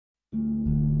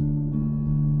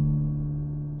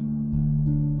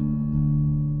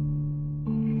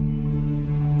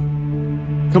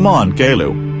Come on,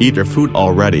 Caillou, eat your food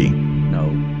already. No,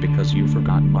 because you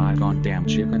forgot my goddamn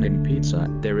chicken and pizza.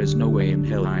 There is no way in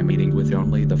hell I'm eating with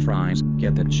only the fries.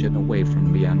 Get that shit away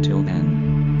from me until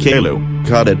then. Caillou,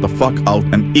 cut it the fuck out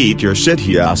and eat your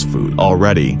shitty ass food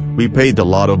already. We paid a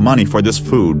lot of money for this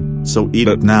food, so eat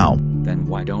it now. Then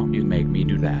why don't you make me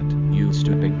do that, you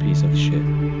stupid piece of shit?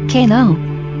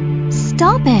 Caillou,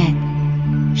 stop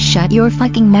it. Shut your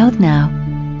fucking mouth now.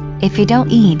 If you don't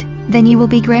eat, then you will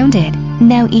be grounded.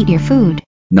 Now eat your food.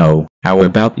 No, how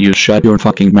about you shut your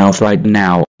fucking mouth right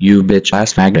now, you bitch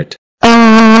ass faggot.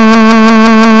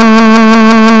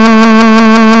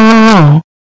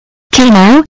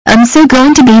 Caillou, I'm so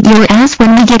going to beat your ass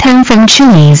when we get home from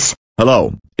Chili's.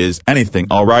 Hello, is anything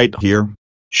alright here?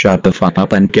 Shut the fuck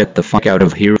up and get the fuck out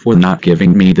of here for not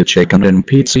giving me the chicken and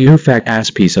pizza, you fat ass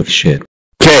piece of shit.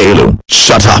 Caillou,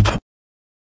 shut up!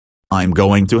 I'm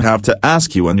going to have to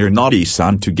ask you and your naughty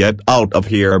son to get out of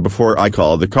here before I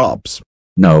call the cops.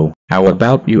 No, how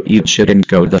about you eat shit and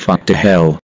go the fuck to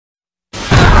hell?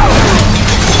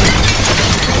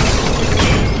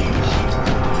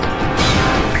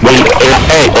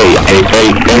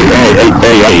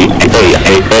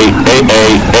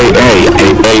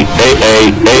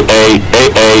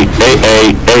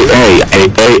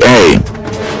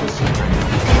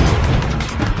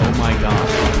 Oh my god.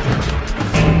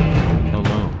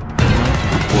 Hello.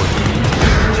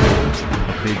 A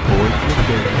big boy with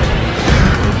bear.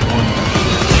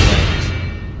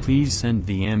 Please send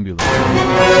the ambulance.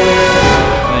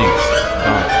 Thanks.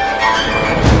 Bye.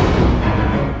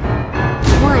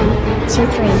 1, 2, 3,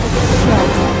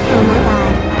 flipped. Oh my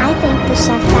god, I think the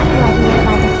chef got blood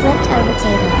nearby the flipped over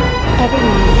table.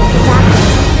 Everyone,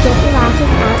 doctors, get your asses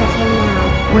out of here now.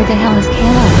 Where the hell is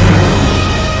Caillou?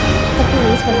 The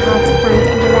police were called to find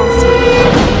and arrest him.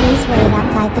 Please wait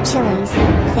outside the Chili's.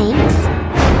 Thanks.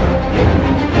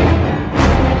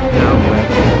 Now where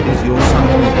the hell is your son?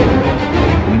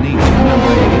 We need to know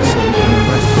where he is so we can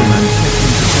arrest him and take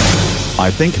him to jail. I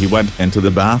think he went into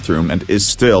the bathroom and is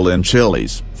still in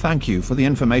Chili's. Thank you for the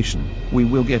information. We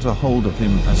will get a hold of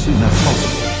him as soon as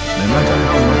possible, no matter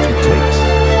how much it takes.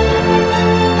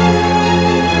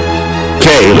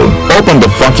 Caillou, open the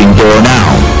fucking door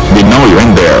now. We know you're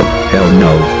in there. Hell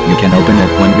no, you can open it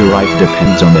when your life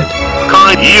depends on it.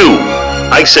 Caillou!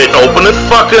 I said open it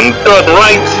fucking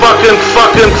right fucking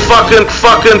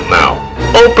now.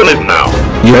 Open it now.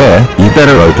 Yeah, you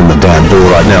better open the damn door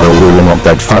right now or we will knock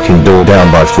that fucking door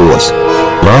down by force.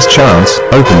 Last chance,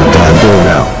 open the damn door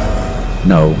now.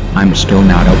 No, I'm still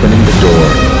not opening the door.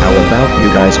 How about you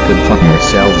guys could fuck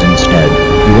yourselves instead?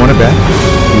 You wanna bet?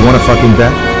 You wanna fucking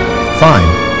bet? Fine,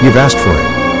 you've asked for it.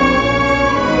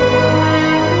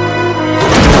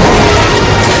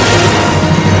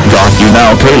 Got you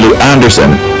now, Caillou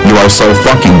Anderson. You are so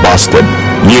fucking busted.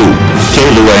 You,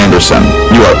 Caillou Anderson,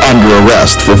 you are under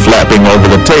arrest for flapping over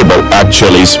the table at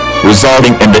Chili's,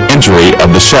 resulting in the injury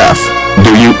of the chef.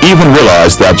 Do you even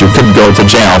realize that you could go to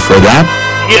jail for that?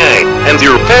 Yay, and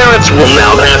your parents will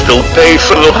now have to pay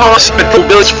for the hospital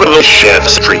bills for the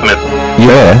chef's treatment.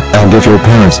 Yeah, and if your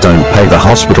parents don't pay the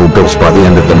hospital bills by the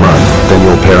end of the month, then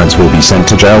your parents will be sent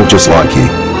to jail just like you.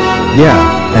 Yeah,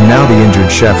 and now the injured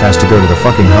chef has to go to the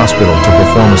fucking hospital to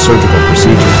perform a surgical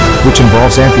procedure, which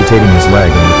involves amputating his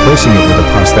leg and replacing it with a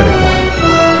prosthetic one.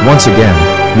 Once again,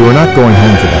 you are not going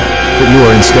home for that, but you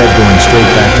are instead going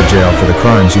straight back to jail for the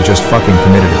crimes you just fucking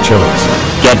committed at Chili's.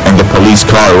 Get in the police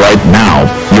car right now.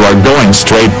 You are going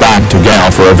straight back to jail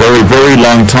for a very, very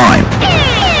long time.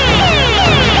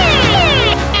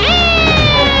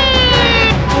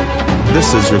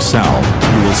 This is your cell.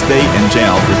 You will stay in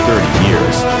jail for 30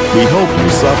 years. We hope you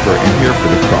suffer in here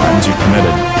for the crimes you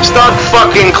committed. Stop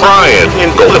fucking crying and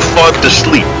go the fuck to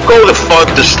sleep. Go the fuck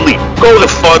to sleep. Go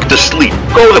the fuck to sleep.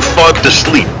 Go the fuck to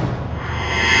sleep.